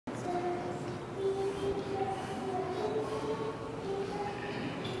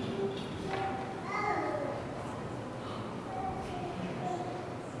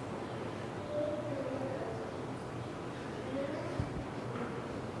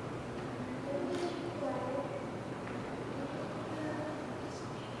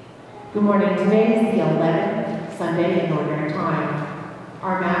Good morning. Today is the 11th Sunday in Ordinary Time.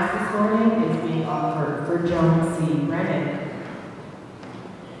 Our Mass this morning is being offered for Joan C. Brennan.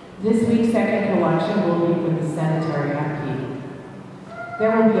 This week's second collection will be with the cemetery upkeep.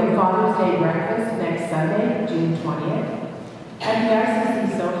 There will be a Father's Day breakfast next Sunday, June 20th, at the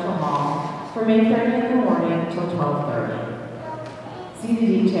Assisi Social Hall from 8:30 in the morning until 12:30. See the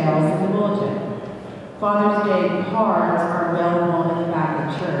details in the bulletin. Father's Day cards are available in the back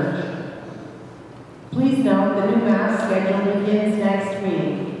of church. Please note the new Mass schedule begins next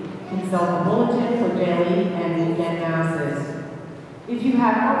week. Consult the bulletin for daily and weekend Masses. If you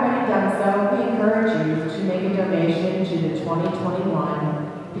have already done so, we encourage you to make a donation to the 2021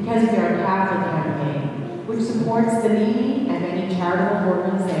 Because We Are Catholic campaign, which supports the needy and many charitable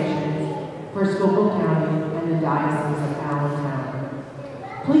organizations for Schuylkill County and the Diocese of Allentown.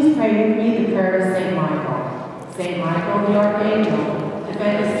 Please pray with me the prayer of St. Michael. St. Michael, the Archangel,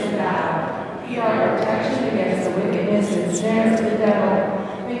 defend us in battle. Be our protection against the wickedness and snares of the devil.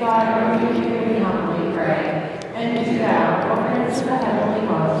 May God rebuke you, we humbly pray. And do thou, O Prince of the heavenly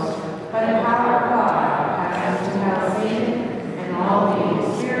host, by the power of God, cast into hell Satan and all the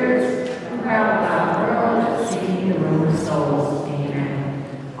evil spirits who prowl about the world, seeking the ruin of souls. Amen.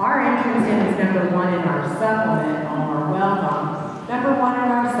 Our entrance in is number 1 in our supplement. All are welcome. Number 1 in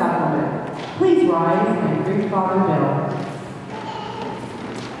our supplement. Please rise and greet Father Bill.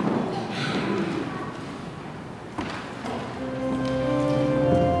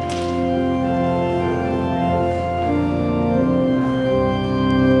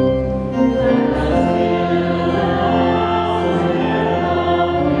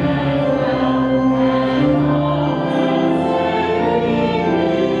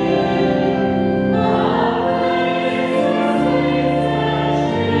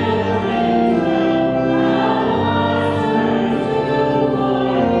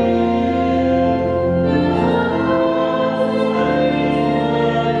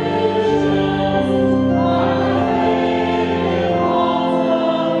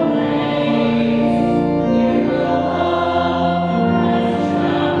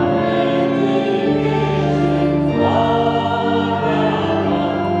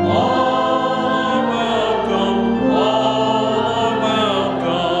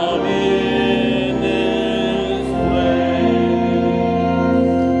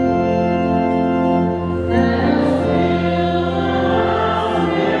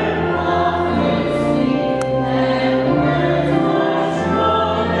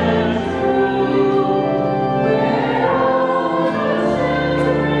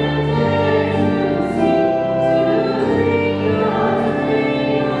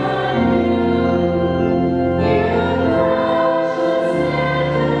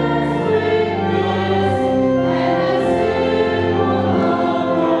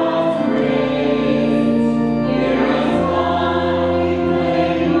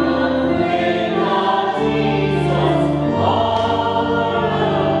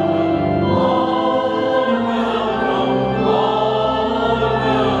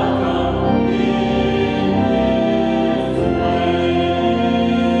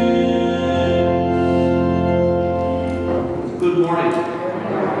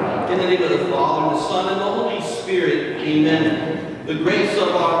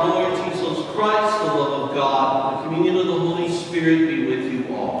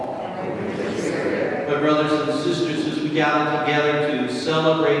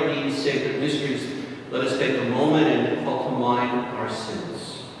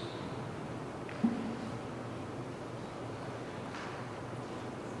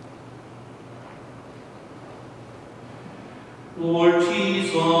 Lord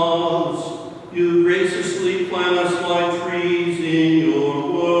Jesus, you graciously plant us like trees in your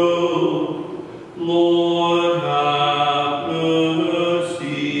world. Lord, have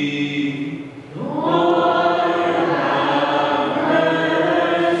mercy. Lord, have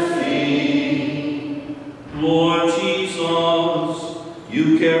mercy. Lord Jesus, you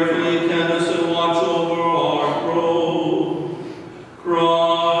carefully attend us and watch over our growth.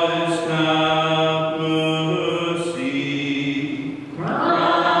 Christ, have mercy.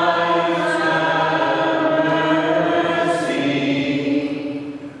 Christ, have mercy.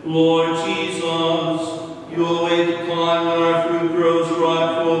 Lord Jesus, you await the time when our fruit grows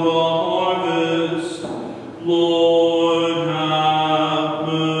ripe for the harvest. Lord, have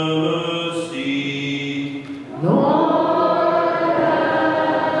mercy. Lord,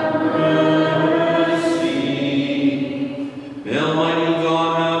 have mercy. May Almighty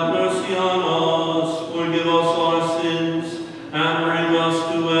God have mercy on us, forgive us our sins, and bring us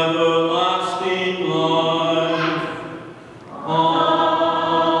to everlasting life. Amen.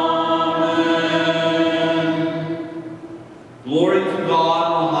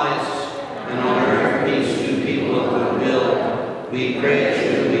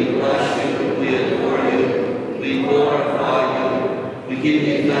 praise you, we bless you, we adore you, we glorify you, we give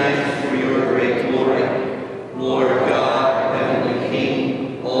you thanks for your great glory. Lord God, heavenly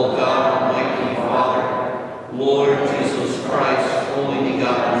King, O God, almighty Father, Lord Jesus Christ, only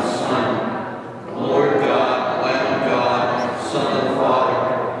begotten Son, Lord God, Lamb of God, Son of the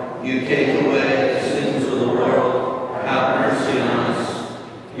Father, you take away the sins of the world, have mercy on us.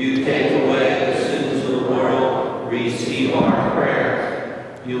 You take away the sins of the world, receive our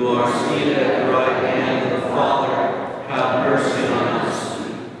prayer. You are seated at the right hand of the Father, have mercy on us.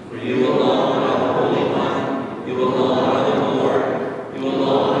 For you alone are the Holy One, you alone are the Lord, you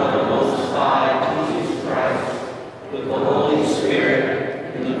alone are the Most High, Jesus Christ, with the Holy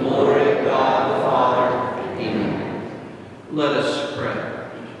Spirit, in the glory of God the Father. Amen. Let us pray.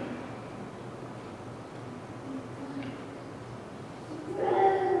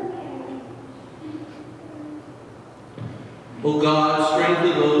 O God,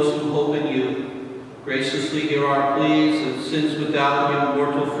 strengthen those who hope in you. Graciously hear our pleas, and since without you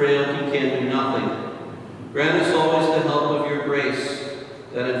mortal frailty can do nothing, grant us always the help of your grace,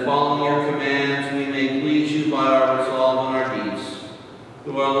 that in following your commands we may please you by our resolve and our deeds.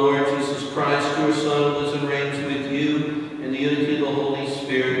 Through our Lord Jesus Christ, your Son, who lives and reigns with you in the unity of the Holy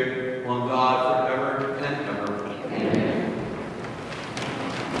Spirit, one God, forever and ever. Amen.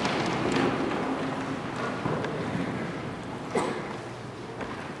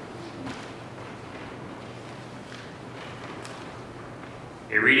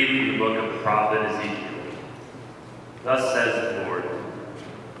 A reading from the book of the prophet Ezekiel. Thus says the Lord,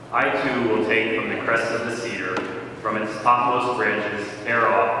 I too will take from the crest of the cedar, from its topmost branches, tear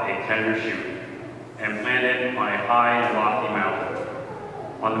off a tender shoot, and plant it on a high and lofty mountain.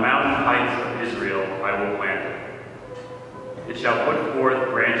 On the mountain heights of Israel I will plant it. It shall put forth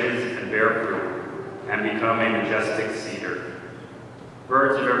branches and bear fruit, and become a majestic cedar.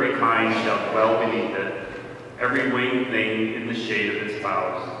 Birds of every kind shall dwell beneath it, every winged thing in the shade of its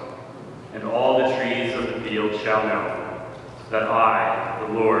boughs. And all the trees of the field shall know that I,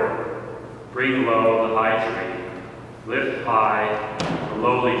 the Lord, bring low the high tree, lift high the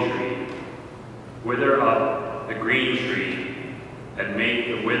lowly tree, wither up the green tree, and make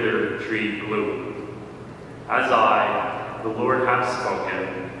the withered tree bloom. As I, the Lord, have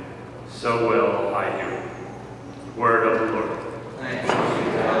spoken, so will I do. Word of the Lord. Thanks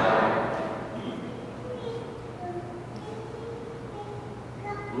be to God.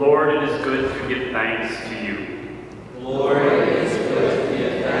 Lord, it is good to give thanks to you. Lord, it is good to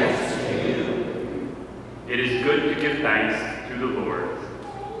give thanks to you. It is good to give thanks to the Lord,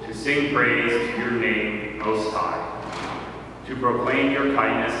 to sing praise to your name most high, to proclaim your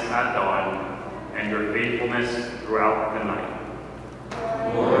kindness at dawn and your faithfulness throughout the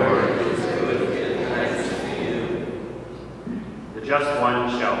night. Lord, it is good to give thanks to you. The just one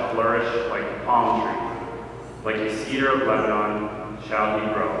shall flourish like a palm tree, like a cedar of Lebanon shall he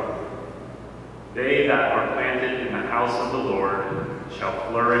grow. They that are planted in the house of the Lord shall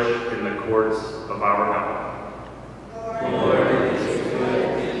flourish in the courts of our God. Lord, it is good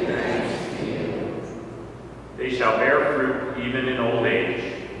to give thanks to you. They shall bear fruit even in old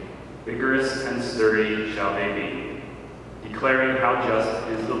age. Vigorous and sturdy shall they be, declaring how just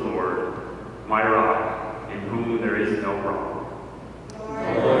is the Lord, my rock, in whom there is no wrong.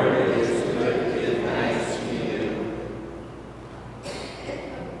 Lord, it is good to give thanks to you.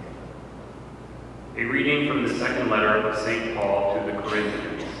 A reading from the second letter of St. Paul to the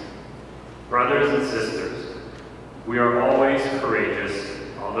Corinthians. Brothers and sisters, we are always courageous,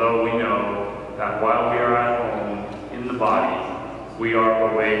 although we know that while we are at home in the body, we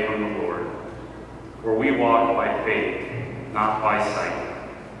are away from the Lord. For we walk by faith, not by sight.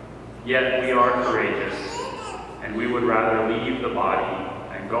 Yet we are courageous, and we would rather leave the body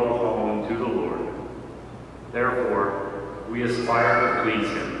and go home to the Lord. Therefore, we aspire to please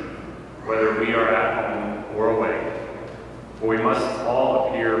him, whether we are at home or away. For we must all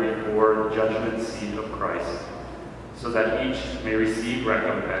appear before the judgment seat of Christ, so that each may receive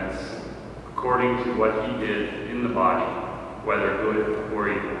recompense according to what he did in the body, whether good or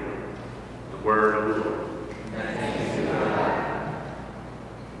evil. The word of the Lord. Thanks be to God.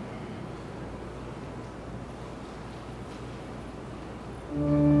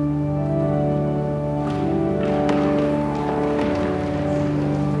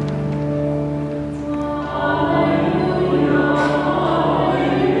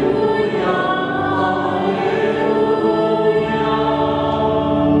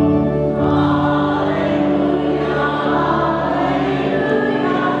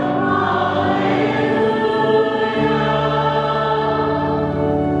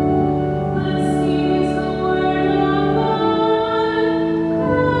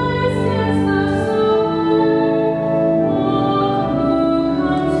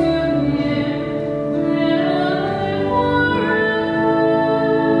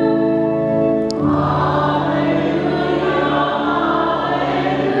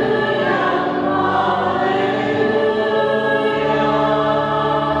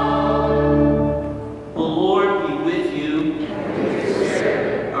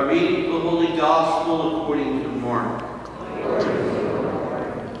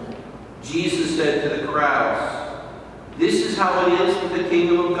 Jesus said to the crowds, "This is how it is with the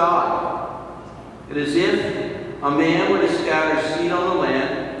kingdom of God. It is if a man were to scatter seed on the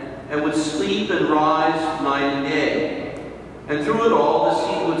land and would sleep and rise night and day. And through it all the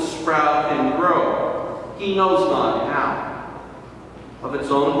seed would sprout and grow. He knows not how. Of its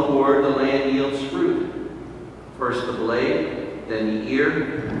own accord the land yields fruit. First the blade, then the ear,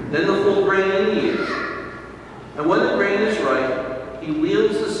 then the full grain in the ear. And when the grain is ripe, he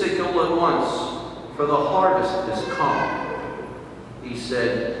wields the sickle at once, for the harvest is come." He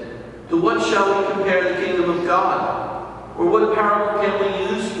said, "To what shall we compare the kingdom of God? Or what parable can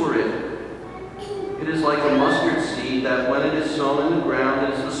we use for it? It is like a mustard seed that when it is sown in the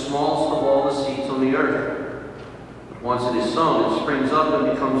ground is the smallest of all the seeds on the earth. But once it is sown, it springs up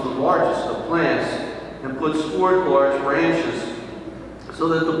and becomes the largest of plants and puts forth large branches, so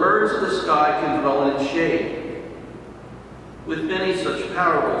that the birds of the sky can dwell in its shade." With many such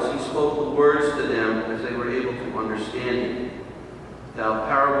parables he spoke the words to them as they were able to understand it. Without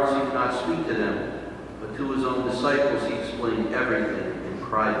parables he could not speak to them, but to his own disciples he explained everything in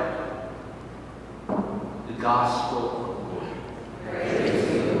private. The Gospel of the Lord. Praise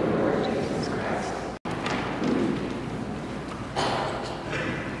to you, Lord Jesus Christ.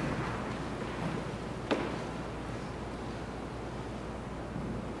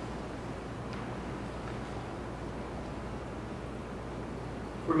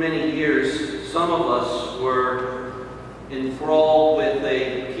 For many years, some of us were enthralled with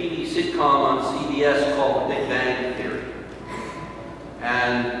a TV sitcom on CBS called The Big Bang Theory.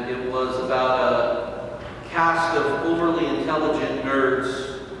 And it was about a cast of overly intelligent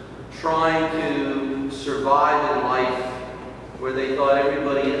nerds trying to survive in life where they thought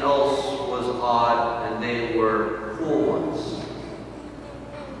everybody else was odd and they were cool ones.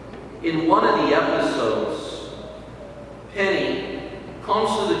 In one of the episodes, Penny comes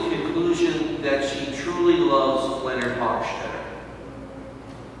to the conclusion that she truly loves Leonard Hofstadter.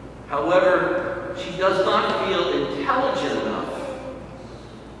 However, she does not feel intelligent enough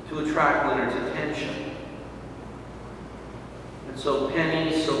to attract Leonard's attention. And so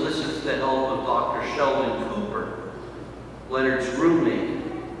Penny solicits the help of Dr. Sheldon Cooper, Leonard's roommate,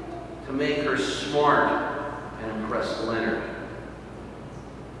 to make her smart and impress Leonard.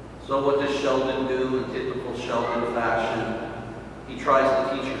 So what does Sheldon do in typical Sheldon fashion? He tries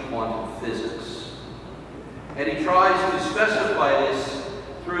to teach her quantum physics. And he tries to specify this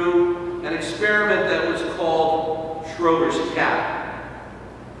through an experiment that was called Schrodinger's cat.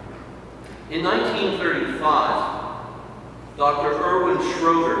 In 1935, Dr. Erwin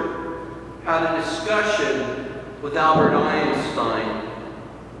Schrödinger had a discussion with Albert Einstein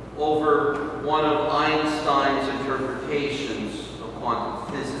over one of Einstein's interpretations of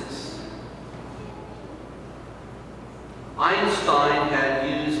quantum physics. Einstein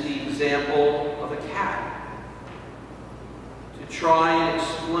had used the example of a cat to try and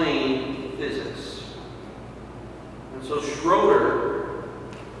explain physics. And so Schrödinger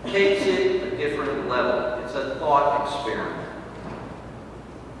takes it a different level. It's a thought experiment.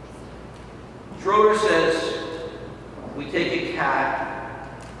 Schrödinger says, we take a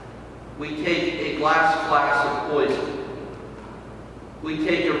cat, we take a glass of poison, we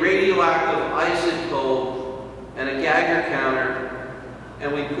take a radioactive isotope and a Geiger counter,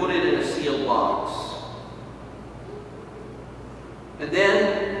 and we put it in a sealed box. And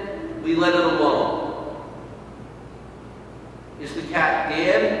then we let it alone. Is the cat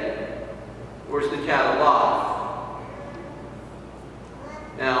dead, or is the cat alive?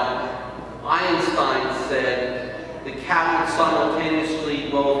 Now, Einstein said the cat would simultaneously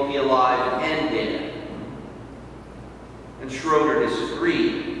both be alive and dead. And Schrödinger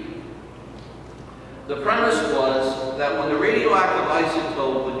disagreed. The premise was that when the radioactive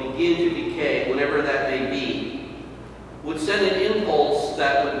isotope would begin to decay, whenever that may be, would send an impulse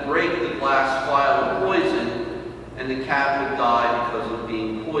that would break the glass vial of poison, and the cat would die because of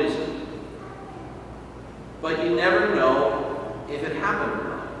being poisoned. But you never know if it happened or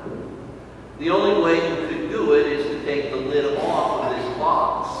not. The only way you could do it is to take the lid off of this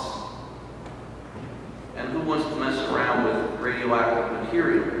box. And who wants to mess around with radioactive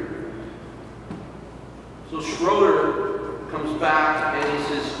material? So Schrödinger comes back and he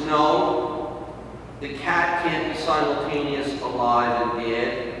says, no, the cat can't be simultaneous alive and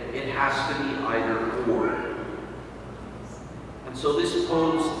dead. It has to be either or. And so this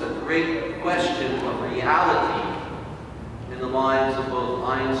posed a great question of reality in the minds of both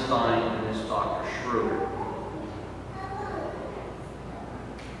Einstein and this Dr. Schrödinger.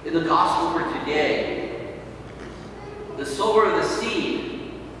 In the gospel for today, the sower of the seed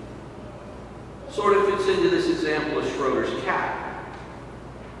sort of fits into this example of Schrödinger's cat.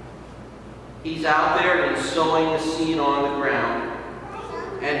 He's out there and he's sowing the seed on the ground,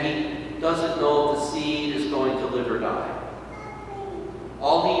 and he doesn't know if the seed is going to live or die.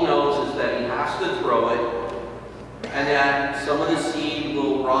 All he knows is that he has to throw it, and that some of the seed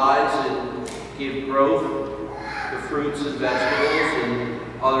will rise and give growth to fruits and vegetables, and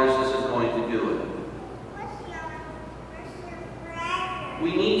others isn't going to do it.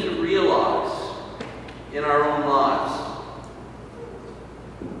 We need to realize in our own lives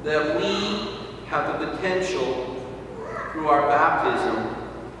that we have the potential through our baptism,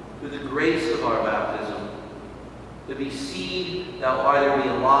 through the grace of our baptism, to be seed that will either be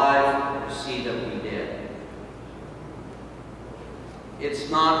alive or seed that will be dead. It's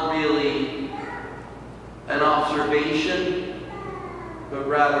not really an observation, but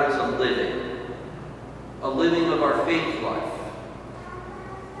rather it's a living of our faith life.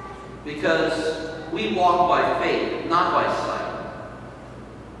 Because we walk by faith, not by sight.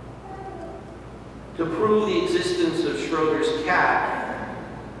 To prove the existence of Schroeder's cat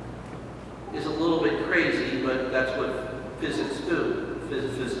is a little bit crazy, but that's what physics do.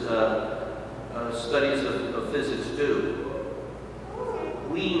 Studies of physics do.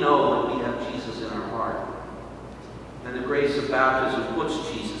 We know that we have Jesus in our heart. And the grace of baptism puts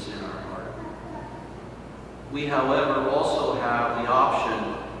Jesus in our heart. We, however, also have the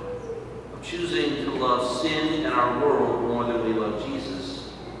option of choosing to love sin and our world more than we love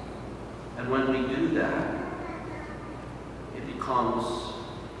Jesus. And when we do that, it becomes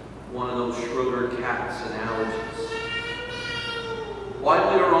one of those Schroeder cat's analogies.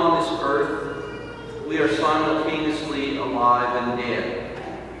 While we are on this earth, we are simultaneously alive and dead.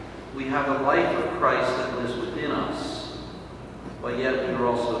 We have the life of Christ that lives within us, but yet we are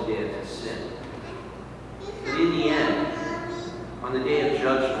also dead to sin. But in the end, on the day of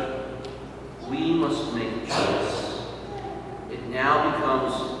judgment, we must make a choice. It now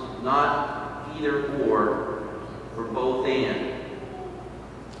becomes not either or both and.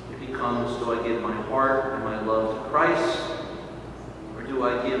 It becomes, do I give my heart and my love to Christ, or do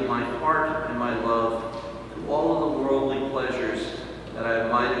I give my heart and my love to all of the worldly pleasures that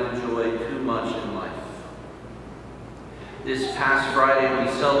I might have enjoyed too much in life? This past Friday, we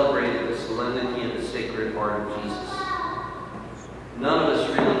celebrated the solemnity of the Sacred Heart of Jesus. None of us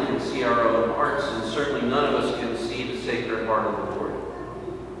really can see our own hearts, and certainly none of us can see the Sacred Heart of the Lord.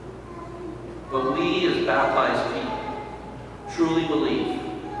 But we, as baptized people, truly believe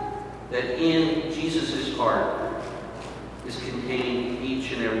that in Jesus' heart is contained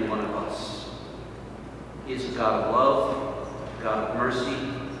each and every one of us. He is a God of love, a God of mercy,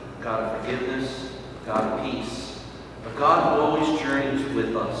 a God of forgiveness, a God of peace, a God who always journeys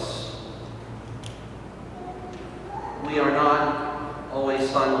with us. We are not always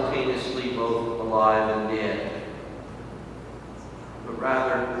simultaneously both alive and dead, but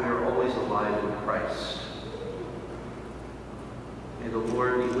rather we are always alive in Christ. May the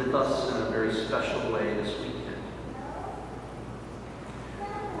Lord be with us in a very special way this weekend.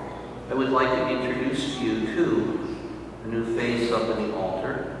 I would like to introduce you to a new face up in the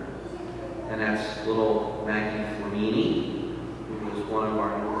altar, and that's little Maggie Flamini, who is one of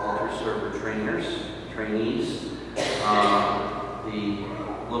our new altar server trainees, the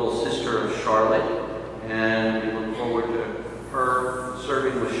little sister of Charlotte, and we look forward to her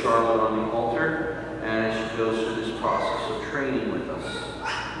serving with Charlotte on the altar as she goes through this process of training with us.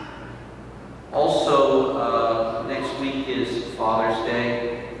 Also, next week is Father's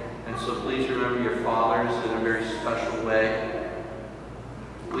Day, and so please remember your fathers in a very special way.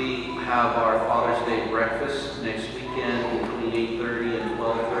 We have our Father's Day breakfast next weekend between 8:30 and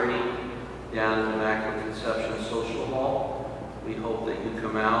 12:30 down in the Immaculate Conception Social Hall. We hope that you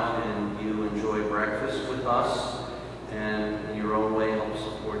come out and you enjoy breakfast with us and in your own way help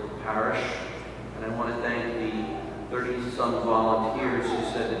support the parish. And I want to thank the 30-some volunteers who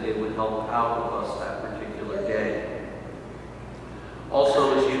said that they would help out with us that particular day.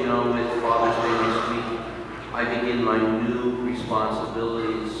 Also, as you know, with Father's Day next week, I begin my new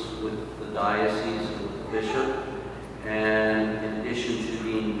responsibilities with the diocese and with the bishop. And in addition to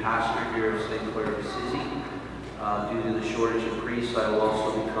being pastor here at St. Clair of Assisi, due to the shortage of priests, I will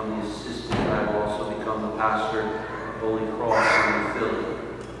also become the assistant. I will also become the pastor of Holy Cross in Philly.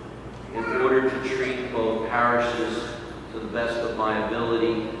 In order to treat both parishes to the best of my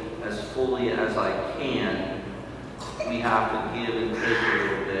ability, as fully as I can, we have to give and take a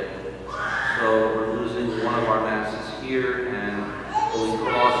little bit. So we're losing one of our masses here, and Holy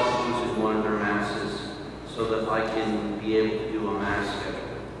Cross is losing one of their masses, so that I can be able to do a mass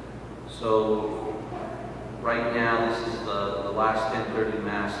schedule. So right now, this is the last 10:30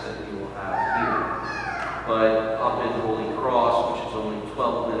 mass that we will have here. but up in Holy Cross, which is only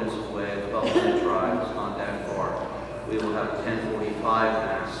 12 minutes away, a 12-minute drive, it's not that far, we will have a 10:45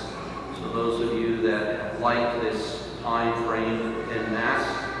 Mass. So those of you that like this time frame in Mass,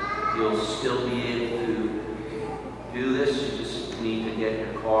 you'll still be able to do this. You just need to get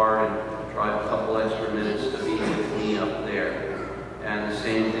your car and drive a couple extra minutes to be with me up there. And the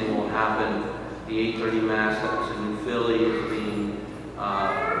same thing will happen. The 8:30 Mass that was in New Philly is being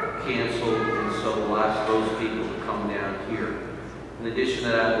canceled, and so we'll ask those people to come down here. In addition to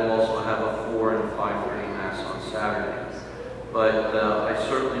that, we'll also have a 4 and a 5:30 Mass on Saturday. But I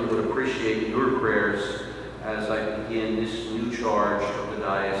certainly would appreciate your prayers as I begin this new charge of the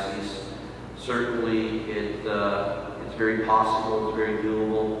diocese. Certainly, it's very possible, it's very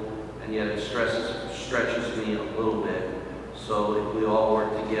doable, and yet it stretches me a little bit. So if we all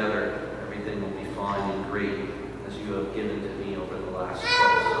work together, everything will be fine and great, as you have given to me over the last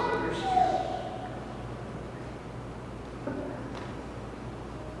 12 years here.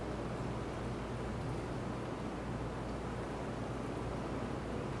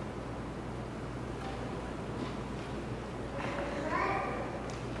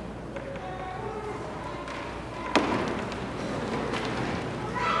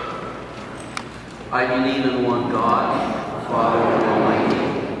 I believe in one God, Father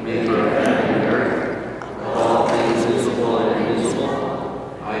Almighty, maker of heaven and earth, of all things visible and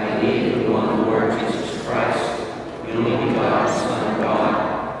invisible. I believe in one Lord Jesus Christ, the only begotten Son of God,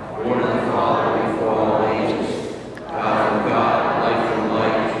 born of the Father before all ages, God from God, light from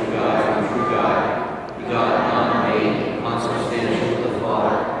light, true God from true God, begotten, unmade, consubstantial with the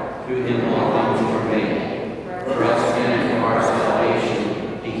Father, through him all things were made. For us and for our salvation,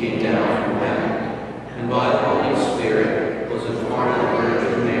 he came down from heaven, and by the Holy Spirit was born of the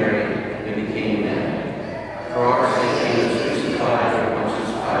Virgin Mary and became man. For our sake he was crucified for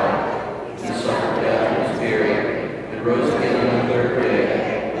Pontius Pilate. He suffered death and was buried, and rose again on the third day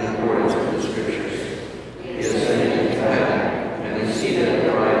in accordance with the Scriptures. He ascended into heaven and is seated at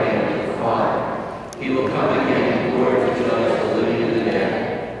the right hand of the Father. He will come again in glory to judge the living and the dead,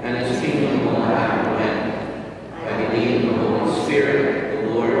 and his kingdom will not have no end. I believe in the Holy Spirit, the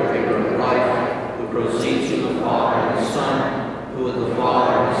Lord, giver of life, proceeds from the Father and the Son, who with the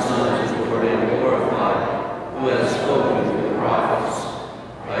Father and the Son is Lord and glorified, who has spoken through the prophets.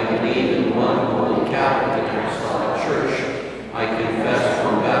 I believe in one holy Catholic and Apostolic Church. I confess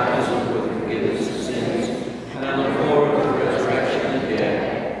one baptism for the forgiveness of sins, and I look forward to the resurrection of the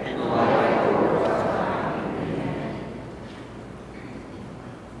dead and the life of the world.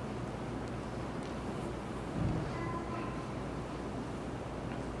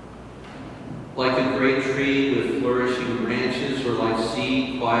 Like a great tree with flourishing branches, or like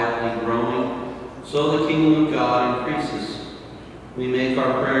seed quietly growing, so the kingdom of God increases. We make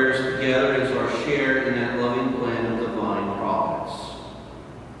our prayers together as our share in that loving plan of divine providence.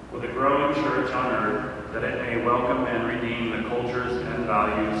 For the growing church on earth, that it may welcome and redeem the cultures and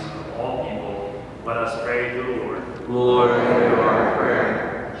values of all people, let us pray to the Lord. Lord, hear our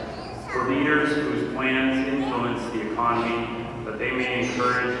prayer. For leaders whose plans influence the economy, that they may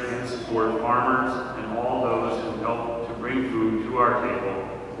encourage and support farmers and all those who help to bring food to our table,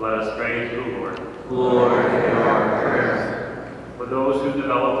 let us pray to the Lord. Lord, hear our prayer. For those who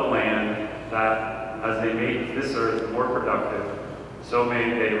develop the land, that as they make this earth more productive, so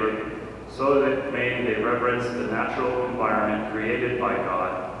that may they reverence the natural environment created by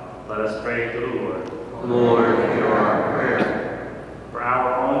God, let us pray to the Lord. Lord, hear our prayer. For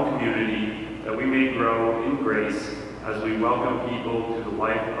our own community, that we may grow in grace as we welcome people to the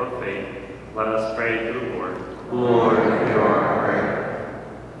life of faith, let us pray to the Lord. Lord, hear our prayer.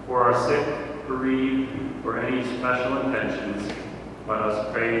 For our sick, bereaved, or any special intentions, let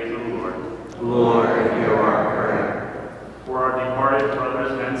us pray to the Lord. Lord, hear our prayer. For our departed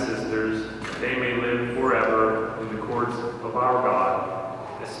brothers and sisters, they may live forever in the courts of our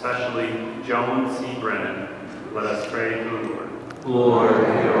God, especially Joan C. Brennan, let us pray to the Lord. Lord,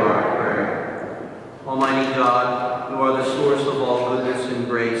 hear our prayer. Almighty God, who are the source of all goodness and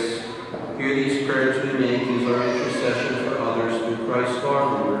grace, hear these prayers we make as our intercession for others through Christ our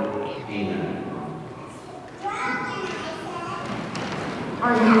Lord. Amen.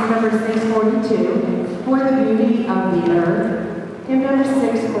 Our hymn is number 642, For the Beauty of the Earth, hymn number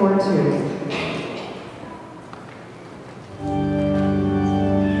 642. Thank you.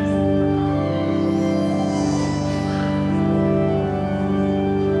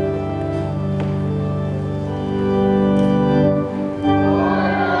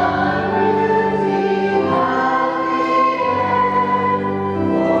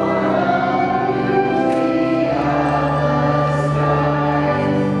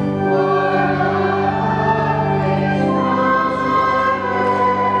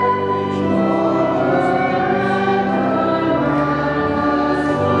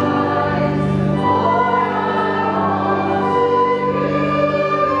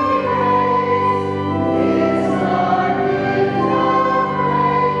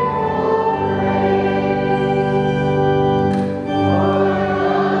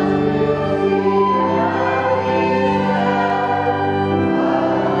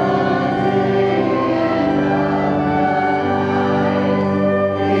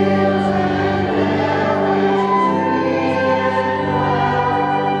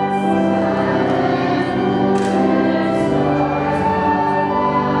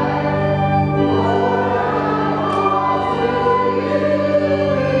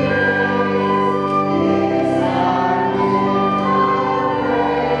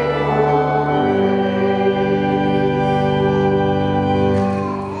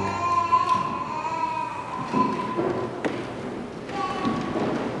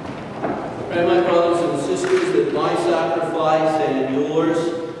 Pray, my brothers and sisters, that my sacrifice and yours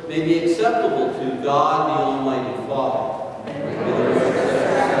may be acceptable to God, the Almighty Father.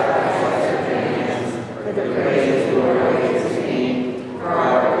 For the praise of our righteous name, for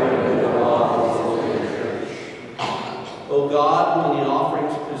our good and the law of His holy church. O God, when the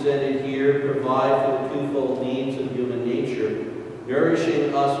offerings presented here provide for the twofold needs of human nature,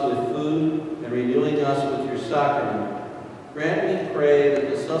 nourishing us with food and renewing us with your sacrament, grant, we pray, that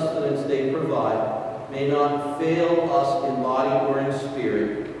the sustenance they provide may not fail us in body or in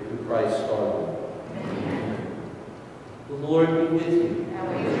spirit, through Christ our Lord. Amen. The Lord be with you.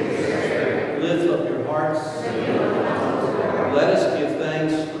 Lift up your hearts. Let us give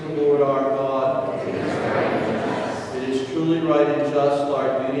thanks to the Lord our God. It is truly right and just,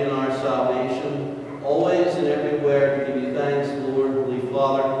 our duty and our salvation, always and everywhere to give you thanks, Lord, Holy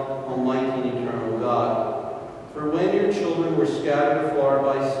Father, Almighty and eternal God. For when your children were scattered afar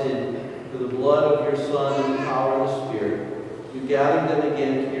by sin, through the blood of your Son and the power of the Spirit, you gathered them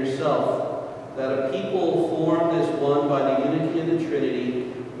again to yourself, that a people formed as one by the unity of the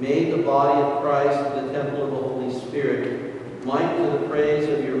Trinity, made the body of Christ the temple of the Holy Spirit, might to the praise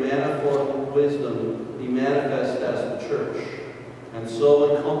of your manifold wisdom be manifest as the Church. And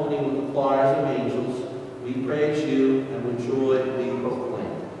so, in company with the choirs of angels, we praise you, and with joy we proclaim.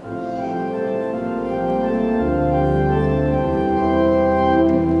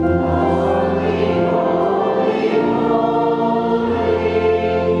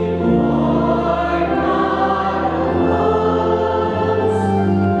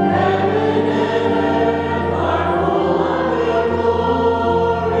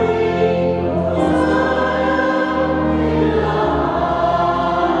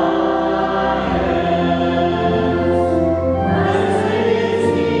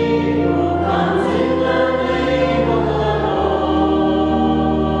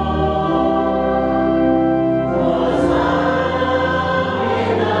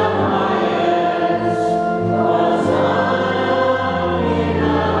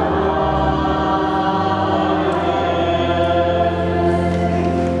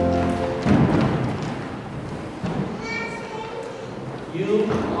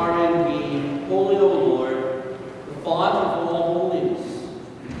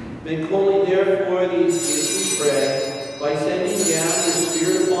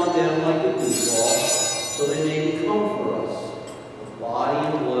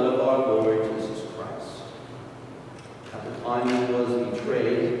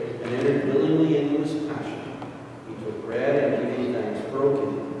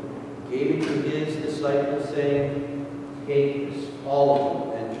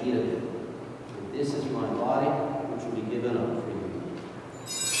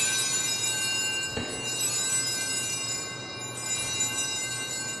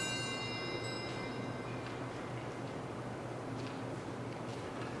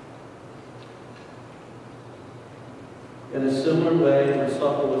 In a similar way, when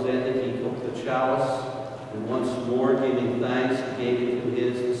supper was ended, he took the chalice, and once more giving thanks, he gave it to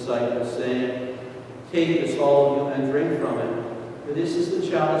his disciples, saying, "Take this, all of you, and drink from it, for this is the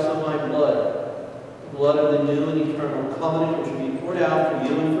chalice of my blood, the blood of the new and eternal covenant, which will be poured out for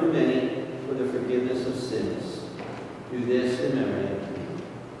you and for many for the forgiveness of sins. Do this in memory of me."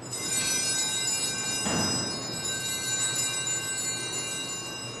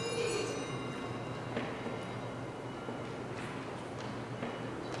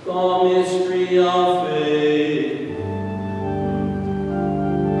 The mystery of faith.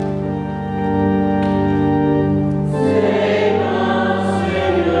 Save us,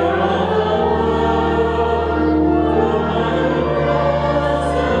 Savior of the world, through the cross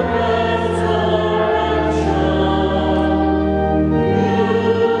of resurrection. You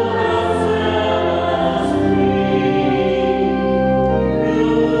have set us free. You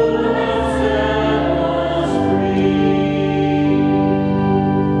have set us free.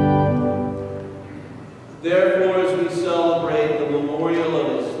 Therefore, as we celebrate the memorial of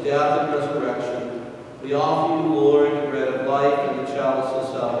his death and resurrection, we offer you, Lord, the bread of life and the chalice of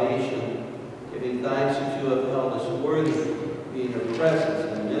salvation, giving thanks that you have held us worthy to be in your presence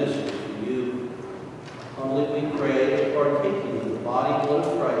and minister to you. Humbly we pray that, partaking of the body and blood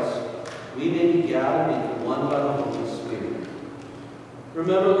of Christ, we may be gathered into one by the Holy Spirit.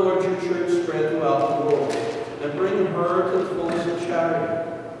 Remember, Lord, your church spread throughout the world, and bring her to the fullness of charity,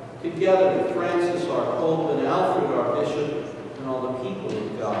 together with Francis, our Pope, and Alfred, our Bishop, and all the people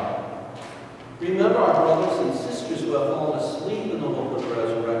of God. Remember our brothers and sisters who have fallen asleep in the hope of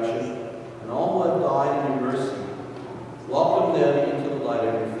resurrection, and all who have died in your mercy. Welcome them into the light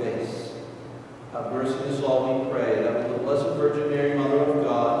of your face. Have mercy on us all, we pray, that with the Blessed Virgin Mary, Mother of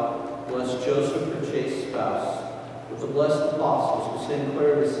God, bless St.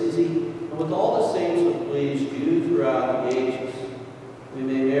 Clare of Assisi, and with all the saints who pleased you throughout the ages, we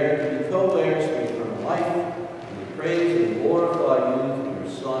may merit to be co-heirs to eternal life, and we praise and glorify you through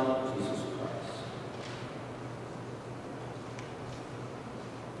your Son, Jesus Christ.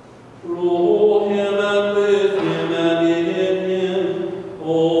 Through him and with him and in him, O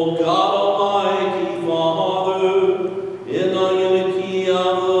God Almighty Father, in the unity of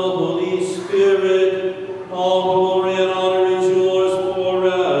the Holy Spirit, all glory and honor is yours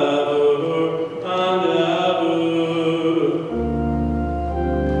forever and ever.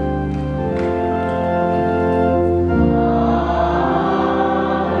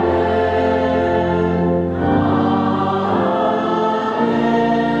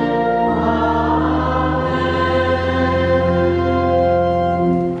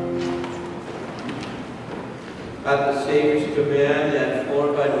 At the Savior's command and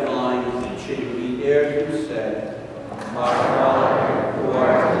formed by divine teaching, we dare to say, Our Father, who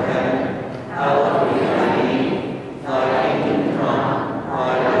art in heaven, hallowed be thy name. Thy kingdom come,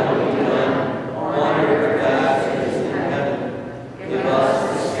 thy will be done, on earth as it is in heaven. Give us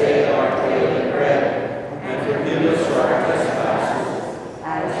this day our daily bread, and forgive us our trespasses,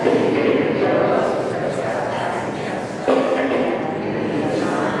 as we forgive us who trespass against us. And lead us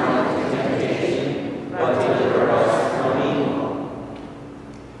not into temptation, but deliver us from evil.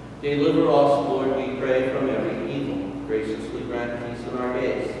 Deliver us, Lord, we pray, from every evil. Graciously grant peace in our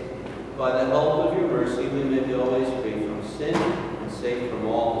days. By the help of your mercy, we may be always free from sin and safe from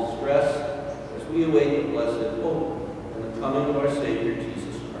all distress, as we await the blessed hope and the coming of our Savior,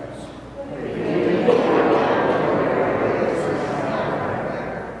 Jesus Christ.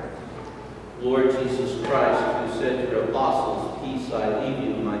 Lord Jesus Christ, who said to your apostles, Peace I leave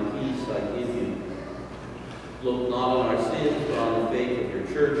you, my peace I give you. Look not on our sins, but on the faith of your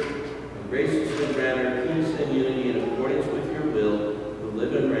church, and graciously grant her peace and unity in accordance with your will, who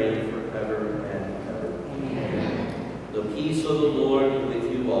live and reign forever and ever. Amen. The peace of the Lord be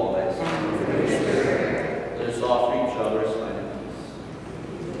with you always. Let us offer each other a sign of peace.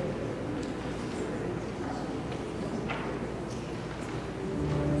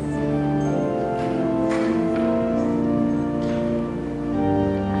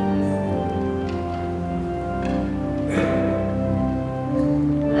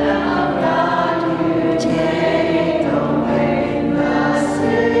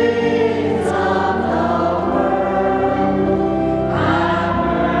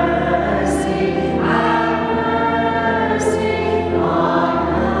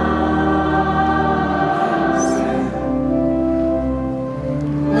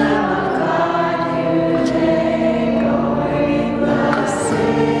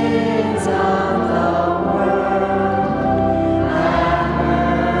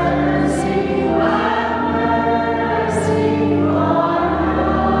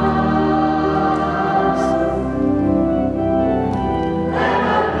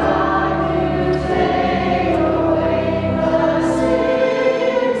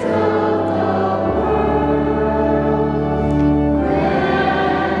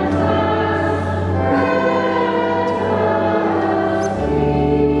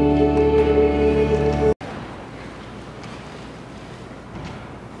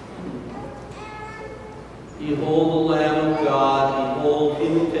 Behold the Lamb of God, behold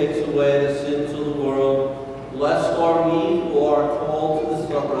him who takes away the sins of the world. Blessed are we who are called to the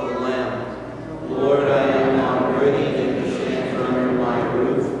supper of the Lamb. Lord, I am not worthy that you should enter under my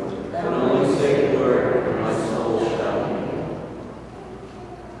roof, but only say a word, and my soul shall be healed.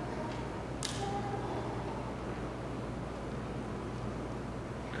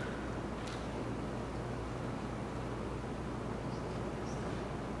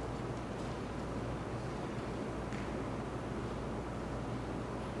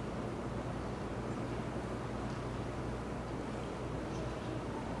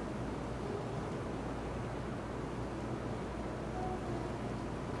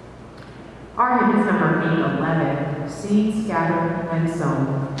 Our hymn is number 811, Seeds Scattered and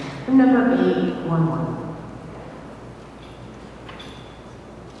Sown, and number 811.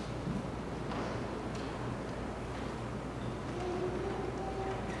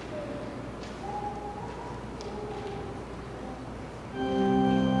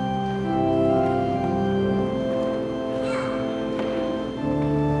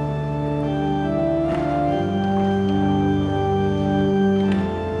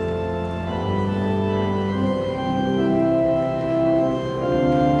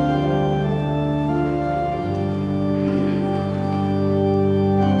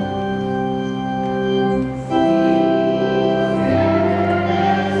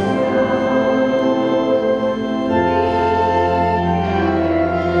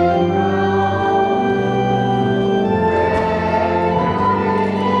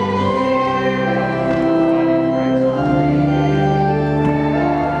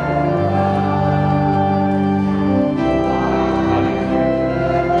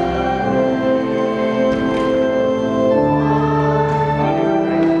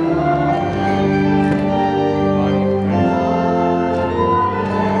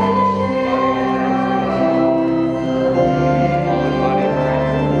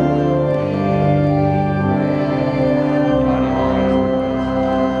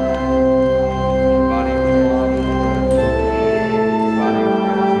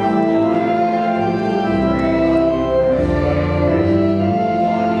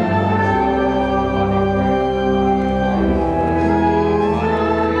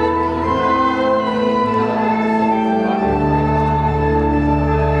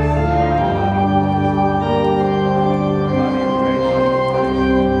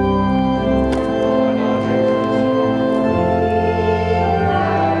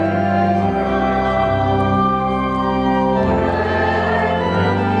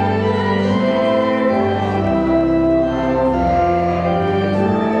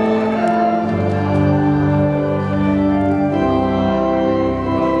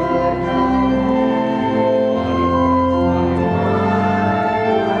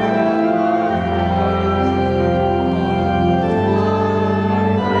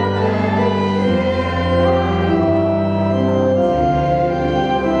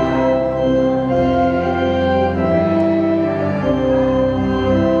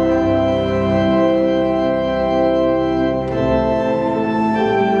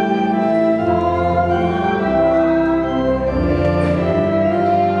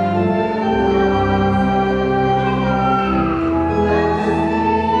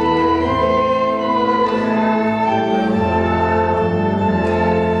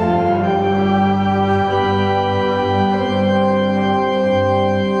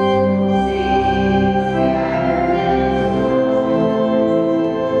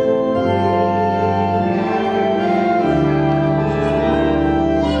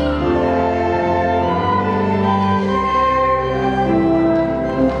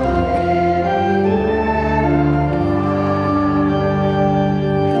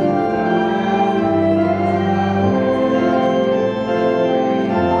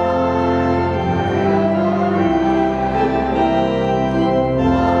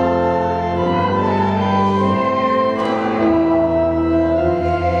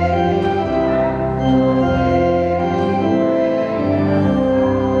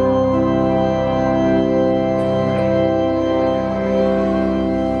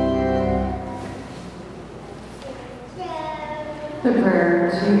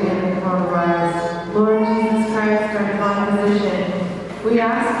 end the coronavirus. Lord Jesus Christ, our divine physician, we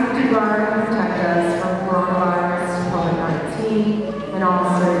ask you to guard and protect us from coronavirus, COVID-19, and all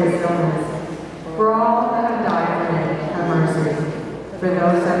serious illness. For all that have died from it, have mercy. For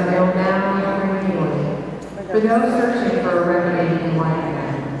those that are ill now, bring healing. For those searching for a remedy, enlighten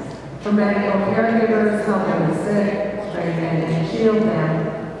them. For medical caregivers helping the sick, strengthen and shield them.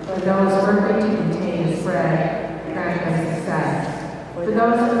 For those working to contain the spread, grant them success. For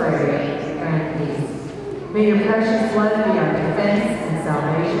those afraid, grant peace. May your precious blood be our defense and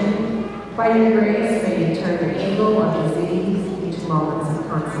salvation. By your grace, may you turn the angle of disease into moments of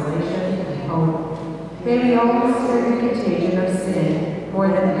consolation and hope. May we always fear the contagion of sin more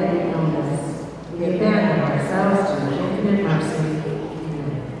than any illness. We abandon ourselves to your infinite mercy.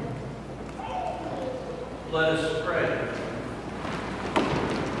 Amen. Let us pray.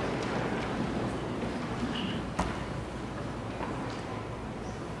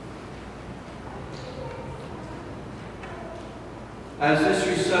 As this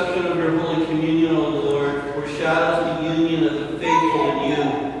reception of your Holy Communion, O Lord, foreshadows the union of the faithful in you,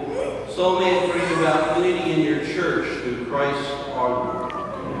 so may it bring about unity in your church through Christ our Lord.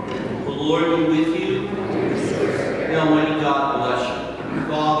 The Lord be with you. May Almighty God bless you,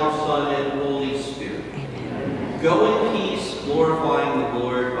 Father, Son, and Holy Spirit. Go in peace, glorifying the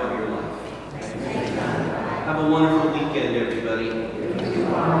Lord by your life. Have a wonderful weekend, everybody.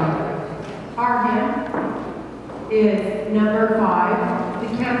 Our hymn is number 5, the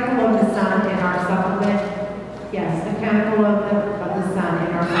Canticle of the Sun in our supplement. Yes, the Canticle of the Sun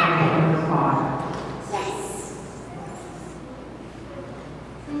in our supplement, number 5.